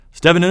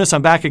Devin Nunes,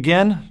 I'm back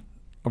again.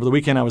 Over the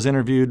weekend, I was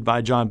interviewed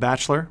by John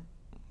Batchelor.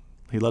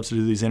 He loves to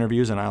do these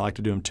interviews, and I like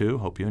to do them too.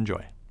 Hope you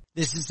enjoy.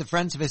 This is the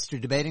Friends of History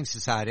Debating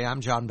Society.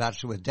 I'm John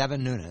Batchelor with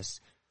Devin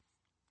Nunes,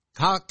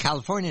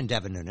 Californian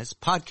Devin Nunes,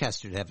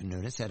 podcaster Devin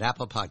Nunes at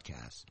Apple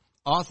Podcasts,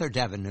 author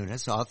Devin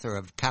Nunes, author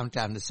of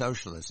Countdown to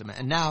Socialism,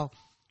 and now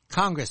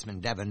Congressman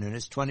Devin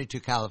Nunes,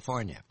 22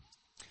 California.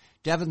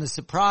 Devin, the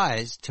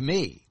surprise to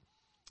me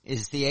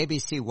is the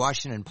ABC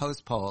Washington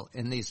Post poll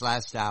in these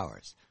last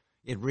hours.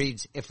 It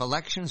reads, if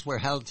elections were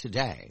held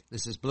today,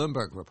 this is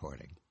Bloomberg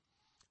reporting,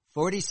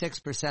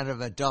 46%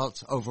 of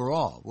adults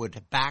overall would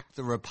back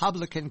the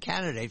Republican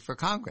candidate for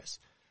Congress,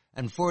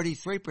 and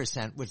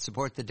 43% would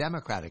support the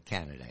Democratic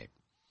candidate.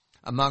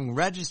 Among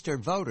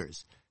registered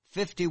voters,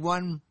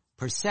 51%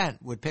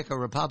 would pick a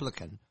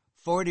Republican,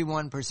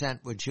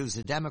 41% would choose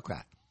a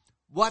Democrat.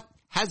 What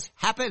has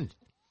happened?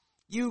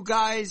 You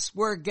guys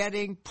were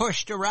getting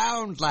pushed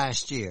around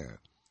last year.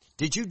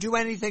 Did you do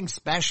anything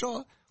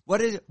special?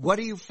 What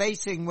are you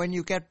facing when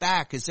you get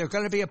back? Is there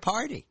going to be a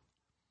party?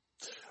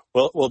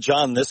 Well,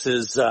 John, this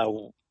is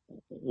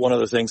one of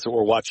the things that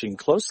we're watching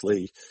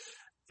closely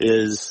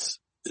is,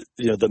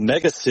 the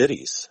mega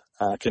cities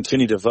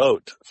continue to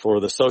vote for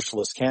the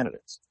socialist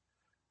candidates.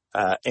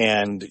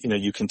 And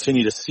you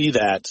continue to see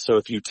that. So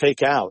if you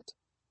take out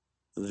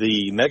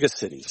the mega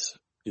cities,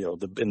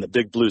 in the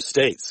big blue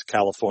states,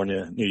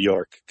 California, New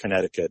York,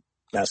 Connecticut,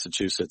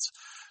 Massachusetts,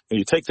 and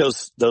you take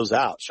those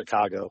out,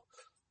 Chicago,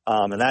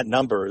 and that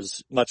number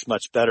is much,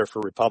 much better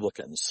for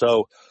Republicans.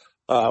 So,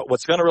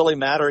 what's going to really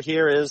matter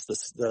here is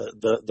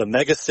the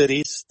mega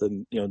cities,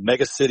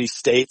 mega city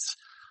states,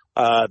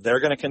 they're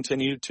going to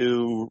continue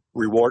to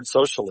reward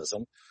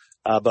socialism.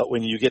 But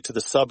when you get to the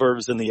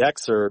suburbs and the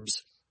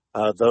exurbs,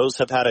 those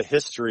have had a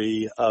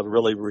history of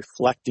really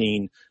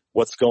reflecting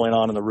what's going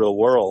on in the real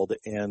world.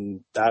 And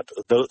that,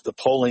 the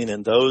polling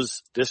in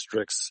those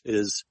districts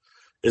is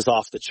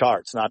off the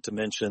charts, not to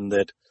mention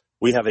that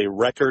we have a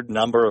record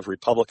number of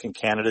Republican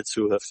candidates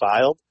who have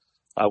filed.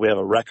 We have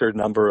a record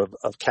number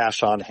of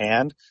cash on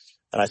hand.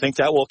 And I think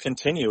that will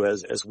continue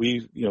as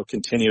we,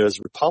 continue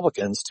as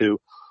Republicans to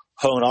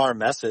hone our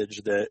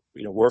message that,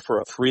 we're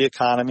for a free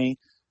economy.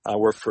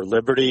 We're for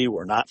liberty.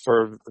 We're not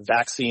for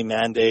vaccine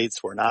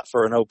mandates. We're not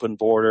for an open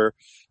border.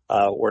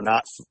 We're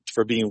not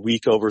for being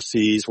weak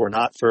overseas. We're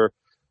not for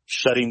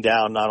shutting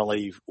down not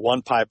only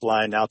one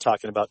pipeline, now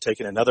talking about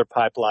taking another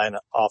pipeline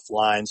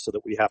offline so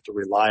that we have to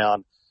rely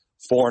on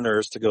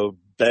foreigners to go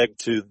beg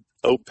to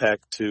OPEC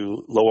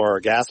to lower our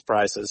gas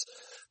prices.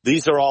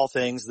 These are all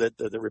things that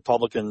the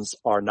Republicans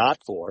are not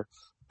for.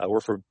 We're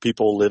for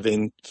people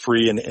living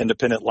free and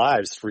independent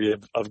lives, free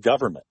of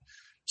government.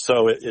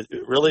 So it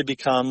really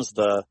becomes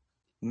the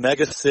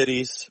mega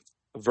cities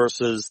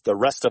versus the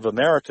rest of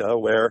America,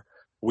 where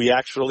we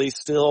actually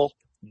still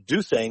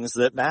do things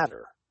that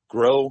matter,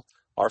 grow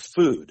our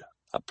food,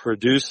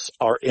 produce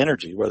our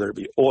energy, whether it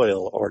be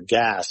oil or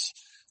gas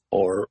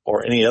or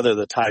any other of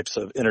the types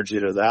of energy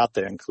that are out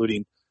there,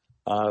 including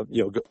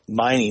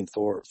mining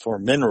for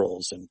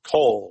minerals and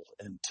coal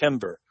and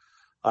timber.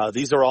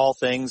 These are all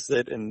things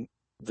that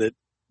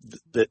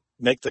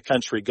make the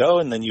country go.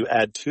 And then you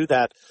add to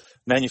that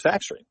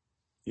manufacturing.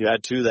 You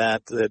add to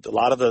that a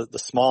lot of the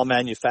small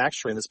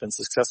manufacturing that's been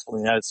successful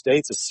in the United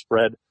States is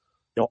spread,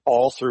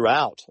 all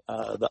throughout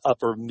the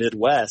upper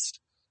Midwest.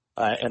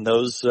 And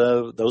those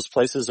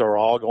places are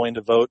all going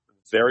to vote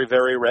very,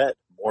 very red,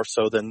 more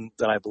so than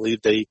I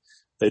believe they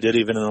did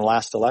even in the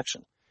last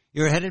election.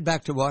 You're headed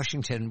back to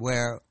Washington,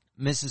 where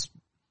Mrs.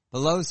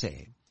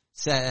 Pelosi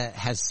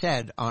has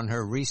said on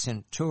her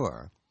recent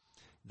tour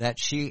that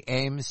she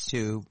aims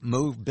to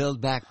move Build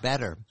Back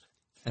Better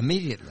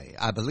immediately.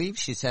 I believe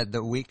she said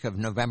the week of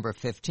November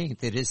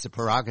 15th. It is the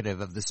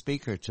prerogative of the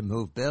Speaker to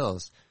move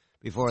bills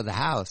before the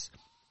House.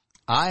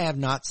 I have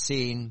not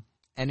seen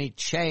any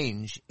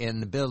change in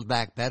the Build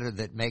Back Better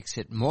that makes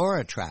it more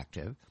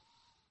attractive.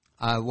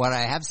 What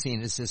I have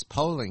seen is this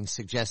polling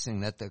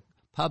suggesting that the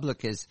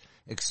public is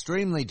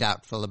extremely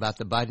doubtful about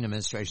the Biden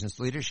administration's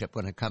leadership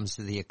when it comes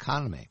to the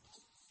economy.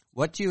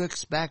 What do you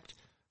expect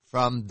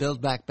from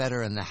Build Back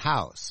Better in the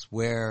House,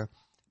 where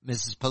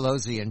Mrs.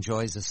 Pelosi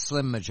enjoys a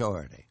slim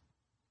majority?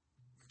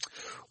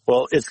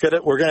 Well, it's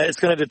going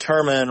to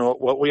determine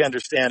what we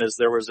understand is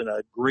there was an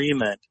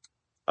agreement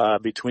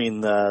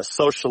between the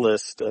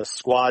socialist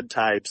squad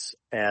types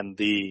and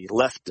the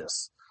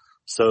leftists.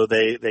 So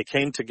they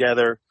came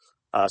together.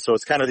 So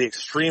it's kind of the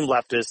extreme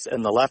leftists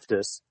and the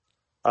leftists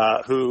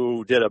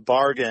who did a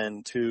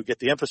bargain to get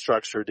the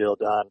infrastructure deal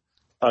done,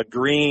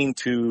 agreeing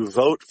to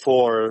vote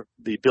for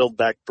the Build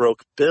Back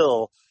Broke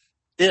bill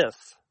if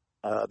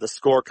the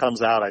score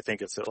comes out. I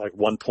think it's at like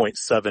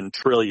 1.7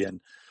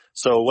 trillion.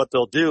 So what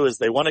they'll do is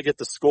they want to get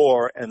the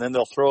score, and then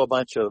they'll throw a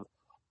bunch of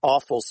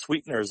awful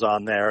sweeteners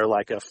on there,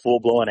 like a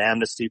full-blown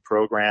amnesty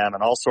program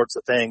and all sorts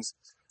of things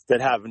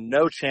that have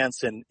no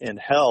chance in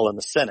hell in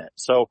the Senate.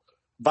 So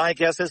my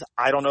guess is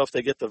I don't know if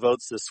they get the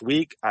votes this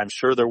week. I'm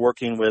sure they're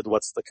working with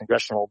what's the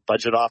Congressional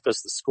Budget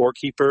Office, the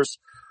scorekeepers,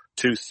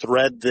 to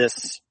thread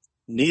this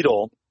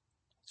needle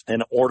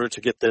in order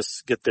to get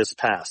this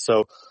passed.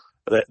 So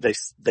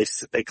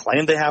They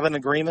claim they have an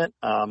agreement.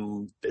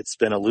 It's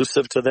been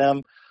elusive to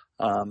them.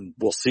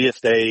 We'll see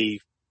if they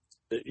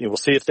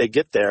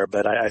get there,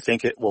 but I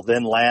think it will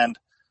then land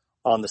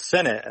on the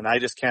Senate. And I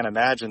just can't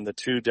imagine the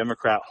two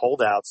Democrat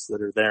holdouts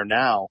that are there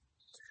now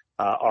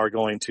are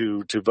going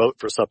to vote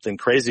for something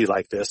crazy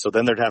like this. So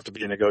then there'd have to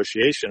be a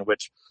negotiation,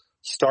 which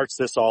starts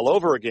this all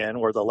over again,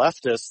 where the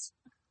leftist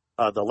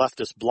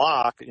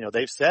bloc,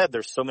 they've said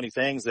there's so many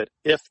things that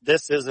if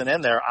this isn't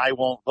in there, I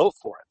won't vote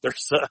for it.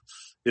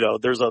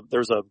 There's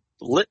a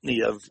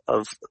litany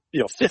of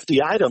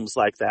 50 items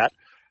like that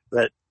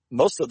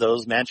most of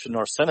those, Manchin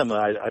or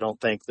Sinema, I don't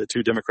think the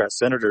two Democrat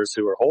senators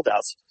who are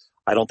holdouts,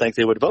 I don't think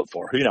they would vote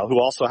for, who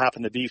also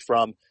happen to be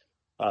from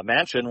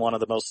Manchin, one of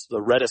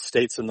the reddest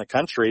states in the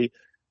country,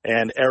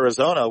 and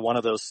Arizona, one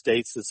of those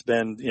states that's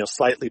been,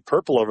 slightly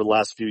purple over the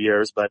last few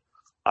years. But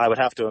I would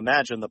have to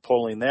imagine the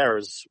polling there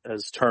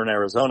has turned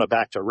Arizona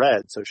back to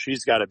red. So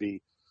she's got to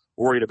be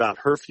worried about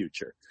her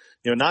future.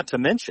 Not to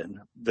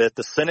mention that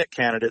the Senate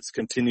candidates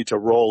continue to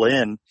roll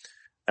in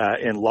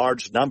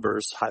large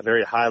numbers,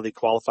 very highly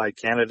qualified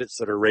candidates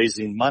that are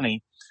raising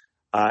money.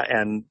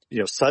 And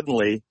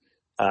suddenly,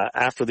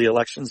 after the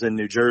elections in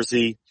New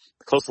Jersey,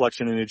 the close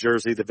election in New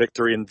Jersey, the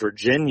victory in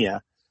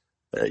Virginia,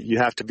 you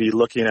have to be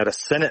looking at a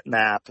Senate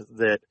map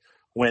that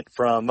went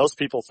from, most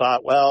people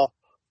thought, well,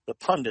 the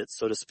pundits,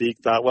 so to speak,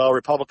 thought, well,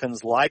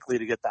 Republicans likely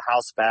to get the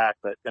House back,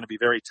 but going to be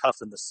very tough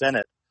in the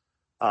Senate.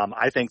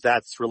 I think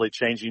that's really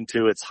changing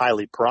to it's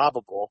highly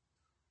probable,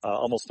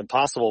 almost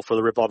impossible for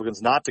the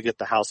Republicans not to get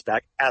the House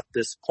back at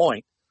this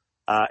point.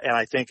 And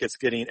I think it's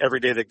getting, every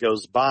day that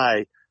goes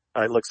by,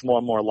 it looks more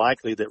and more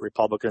likely that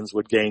Republicans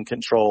would gain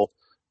control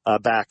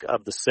back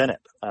of the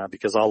Senate,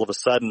 because all of a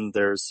sudden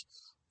there's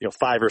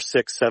 5 or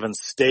 6, 7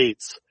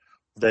 states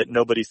that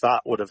nobody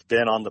thought would have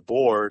been on the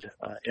board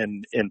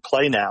in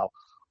play now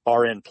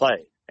are in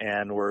play,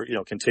 and we're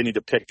continue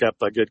to pick up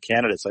good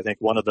candidates. I think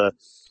one of the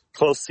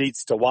close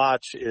seats to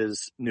watch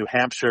is New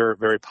Hampshire,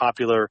 very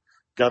popular.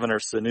 Governor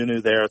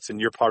Sununu there. It's in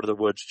your part of the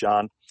woods,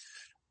 John,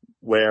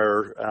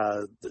 where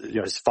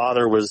his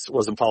father was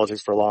in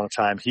politics for a long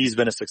time. He's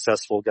been a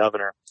successful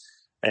governor,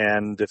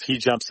 and if he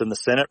jumps in the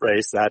Senate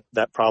race,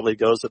 that probably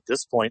goes at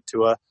this point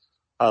to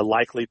a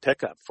likely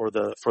pickup for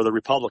the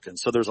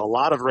Republicans. So there's a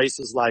lot of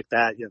races like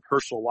that. You have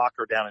Herschel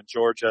Walker down in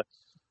Georgia,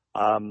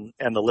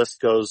 and the list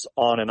goes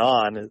on and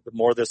on. The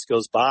more this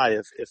goes by,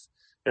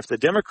 if the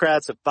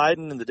Democrats, if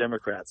Biden and the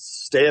Democrats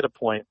stay at a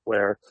point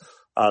where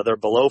they're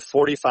below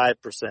 45%,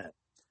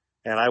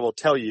 and I will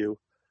tell you,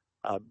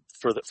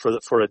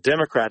 for a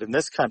Democrat in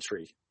this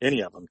country,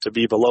 any of them, to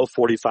be below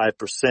 45%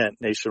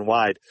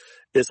 nationwide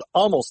is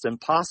almost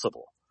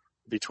impossible,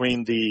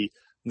 between the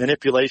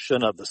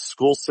manipulation of the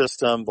school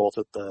system, both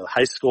at the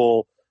high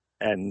school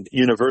and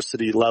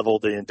university level,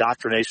 the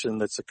indoctrination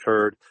that's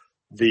occurred,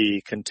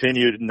 the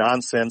continued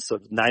nonsense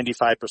of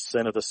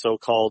 95% of the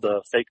so-called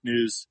fake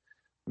news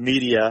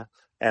media,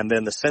 and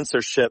then the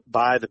censorship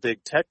by the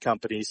big tech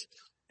companies.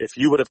 If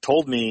you would have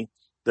told me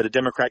that a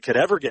Democrat could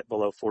ever get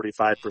below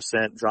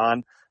 45%,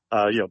 John,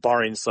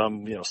 barring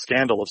some,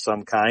 scandal of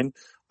some kind,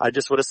 I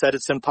just would have said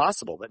it's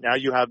impossible. But now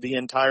you have the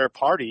entire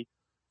party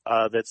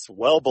that's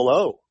well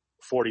below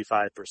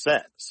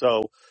 45%.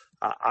 So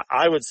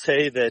I would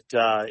say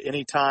that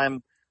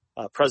anytime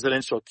a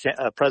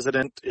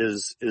president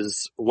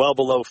is well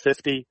below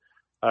 50,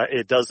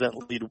 it doesn't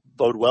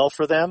bode well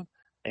for them.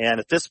 And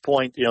at this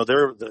point,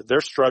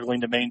 they're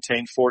struggling to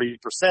maintain 40%,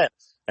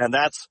 and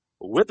that's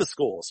with the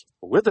schools,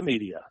 with the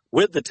media,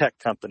 with the tech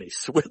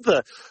companies, with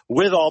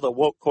all the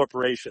woke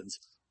corporations,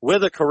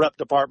 with a corrupt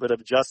Department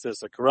of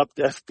Justice, a corrupt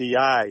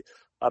FBI,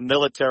 a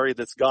military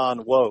that's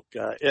gone woke,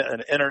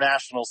 an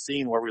international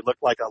scene where we look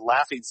like a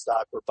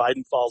laughingstock, where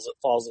Biden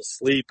falls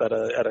asleep at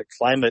a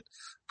climate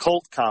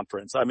cult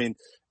conference. I mean,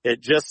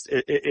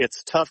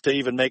 it's tough to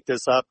even make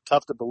this up,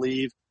 tough to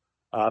believe,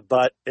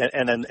 but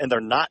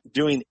they're not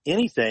doing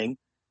anything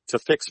to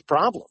fix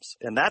problems,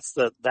 and that's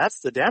the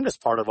damnedest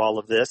part of all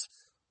of this.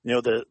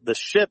 The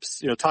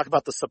ships, talk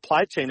about the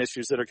supply chain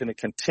issues that are going to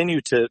continue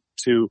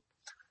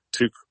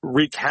to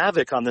wreak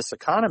havoc on this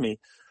economy.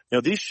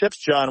 These ships,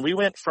 John, we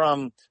went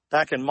from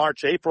back in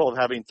March, April of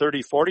having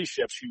 30, 40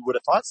 ships. You would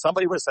have thought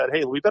somebody would have said,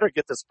 hey, we better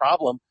get this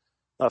problem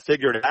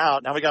figured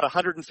out. Now we got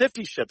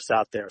 150 ships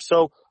out there.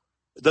 So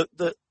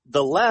the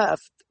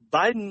left,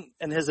 Biden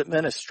and his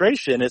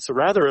administration, it's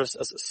rather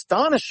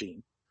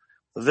astonishing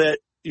that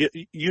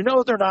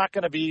they're not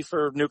going to be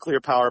for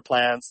nuclear power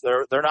plants.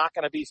 They're not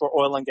going to be for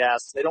oil and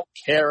gas. They don't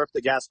care if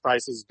the gas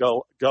prices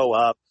go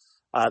up.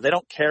 They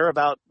don't care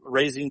about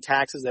raising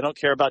taxes. They don't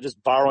care about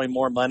just borrowing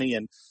more money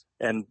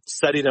and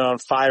setting it on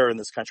fire in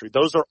this country.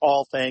 Those are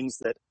all things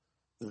that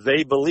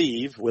they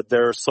believe, with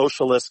their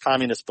socialist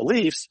communist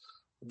beliefs,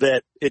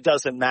 that it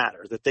doesn't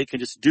matter, that they can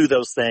just do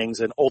those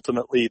things and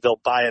ultimately they'll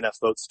buy enough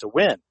votes to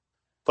win.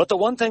 But the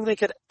one thing they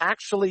could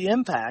actually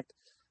impact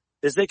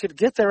is they could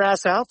get their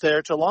ass out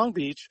there to Long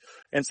Beach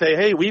and say,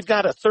 hey, we've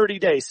got a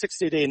 30-day,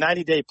 60-day,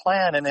 90-day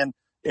plan, and then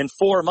in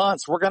 4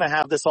 months we're going to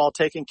have this all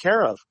taken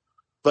care of.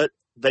 But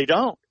they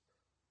don't.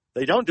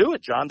 They don't do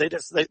it, John.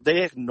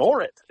 They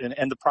ignore it,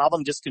 and the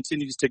problem just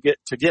continues to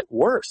get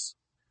worse.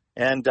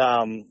 And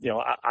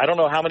I don't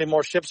know how many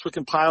more ships we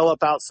can pile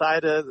up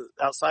outside of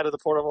the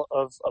port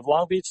of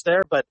Long Beach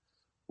there, but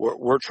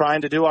we're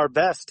trying to do our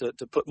best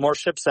to put more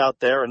ships out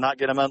there and not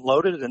get them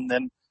unloaded, and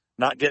then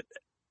not get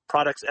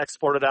products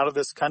exported out of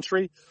this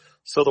country.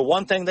 So the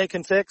one thing they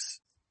can fix,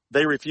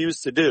 they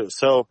refuse to do.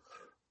 So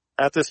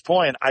at this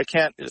point,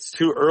 it's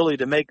too early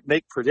to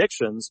make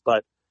predictions,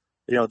 but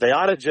they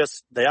ought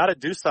to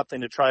do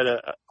something to try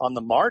to, on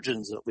the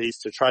margins at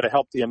least, to try to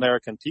help the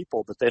American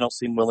people, but they don't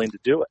seem willing to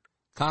do it.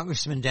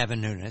 Congressman Devin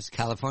Nunes,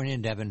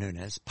 Californian Devin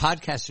Nunes,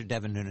 podcaster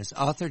Devin Nunes,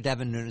 author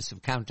Devin Nunes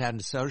of Countdown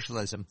to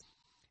Socialism,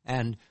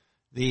 and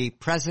the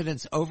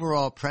president's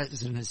overall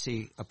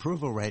presidency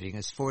approval rating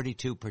is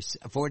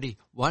 41%.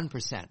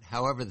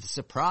 However, the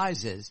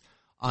surprise is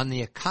on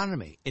the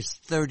economy, it's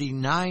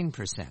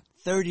 39%.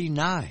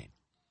 39,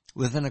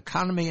 with an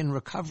economy in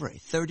recovery.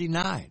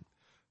 39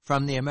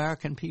 from the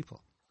American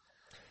people.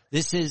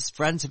 This is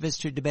Friends of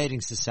History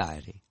Debating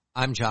Society.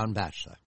 I'm John Batchelor.